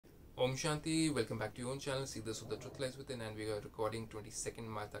Om Shanti, welcome back to your own channel, See the Truth Lies Within, and we are recording 22nd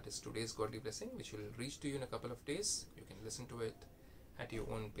March, that is today's godly blessing, which will reach to you in a couple of days. You can listen to it at your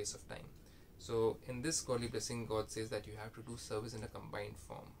own pace of time. So in this godly blessing, God says that you have to do service in a combined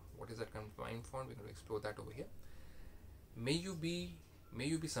form. What is that combined form? We're going to explore that over here. May you be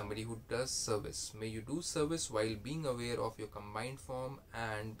somebody who does service. May you do service while being aware of your combined form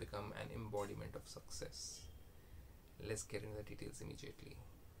and become an embodiment of success. Let's get into the details immediately.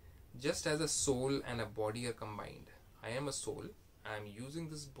 Just as a soul and a body are combined, I am a soul, I am using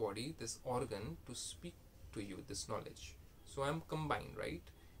this body, this organ to speak to you, this knowledge. So I am combined, right?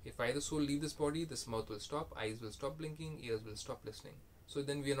 If I, the soul, leave this body, this mouth will stop, eyes will stop blinking, ears will stop listening. So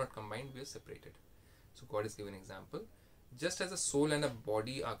then we are not combined, we are separated. So God is giving an example. Just as a soul and a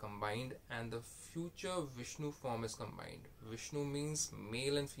body are combined and the future Vishnu form is combined. Vishnu means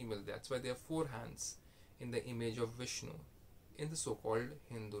male and female. That's why there are 4 hands in the image of Vishnu in the so-called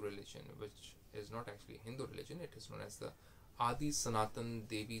Hindu religion, which is not actually Hindu religion. It is known as the Adi Sanatan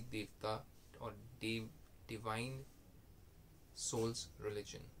Devi Devta or Divine Souls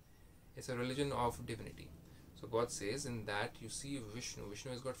religion. It's a religion of divinity. So God says in that you see Vishnu.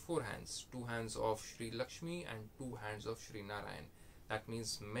 Vishnu has got 4 hands. 2 hands of Sri Lakshmi and 2 hands of Sri Narayan. That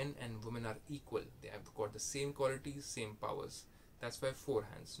means men and women are equal. They have got the same qualities, same powers. That's why 4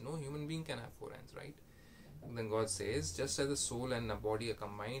 hands. No human being can have 4 hands, right? And then God says, just as the soul and the body are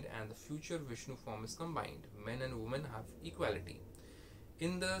combined and the future Vishnu form is combined, men and women have equality.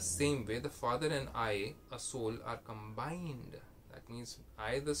 In the same way, the Father and I, a soul, are combined. That means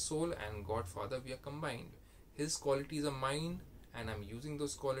I, the soul, and God Father, we are combined. His qualities are mine and I'm using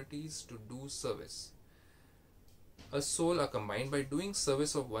those qualities to do service. A soul are combined by doing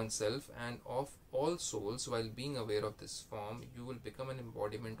service of oneself and of all souls. While being aware of this form, you will become an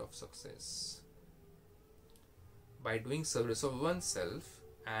embodiment of success. By doing service of oneself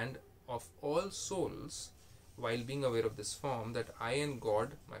and of all souls, while being aware of this form, that I and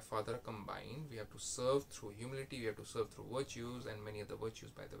God, my Father, are combined. We have to serve through humility, we have to serve through virtues and many other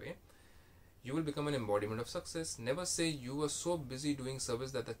virtues, by the way. You will become an embodiment of success. Never say you were so busy doing service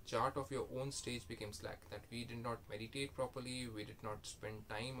that the chart of your own stage became slack, that we did not meditate properly, we did not spend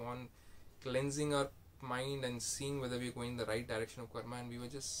time on cleansing our mind and seeing whether we are going in the right direction of karma, and we were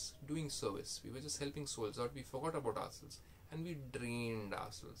just doing service. We were just helping souls out. We forgot about ourselves and we drained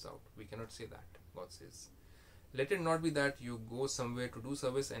ourselves out. We cannot say that. God says, let it not be that you go somewhere to do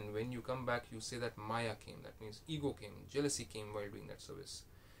service and when you come back you say that Maya came. That means ego came, jealousy came while doing that service.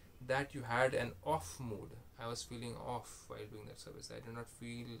 That you had an off mood. I was feeling off while doing that service. I did not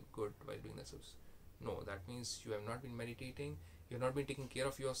feel good while doing that service. No, that means you have not been meditating. You have not been taking care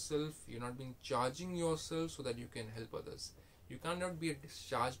of yourself. You have not been charging yourself so that you can help others. You cannot be a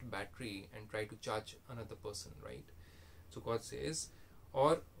discharged battery and try to charge another person, right? So God says,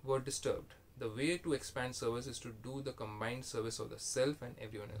 or were disturbed. The way to expand service is to do the combined service of the self and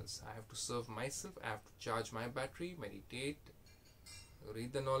everyone else. I have to serve myself. I have to charge my battery, meditate,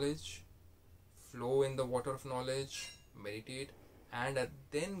 read the knowledge, flow in the water of knowledge, meditate, and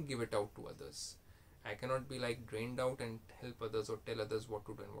then give it out to others. I cannot be like drained out and help others or tell others what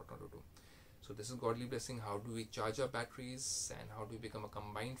to do and what not to do. So this is godly blessing. How do we charge our batteries and how do we become a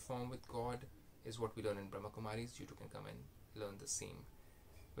combined form with God is what we learn in Brahmakumaris. You too can come and learn the same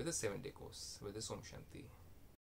with a 7-day course with this Om Shanti.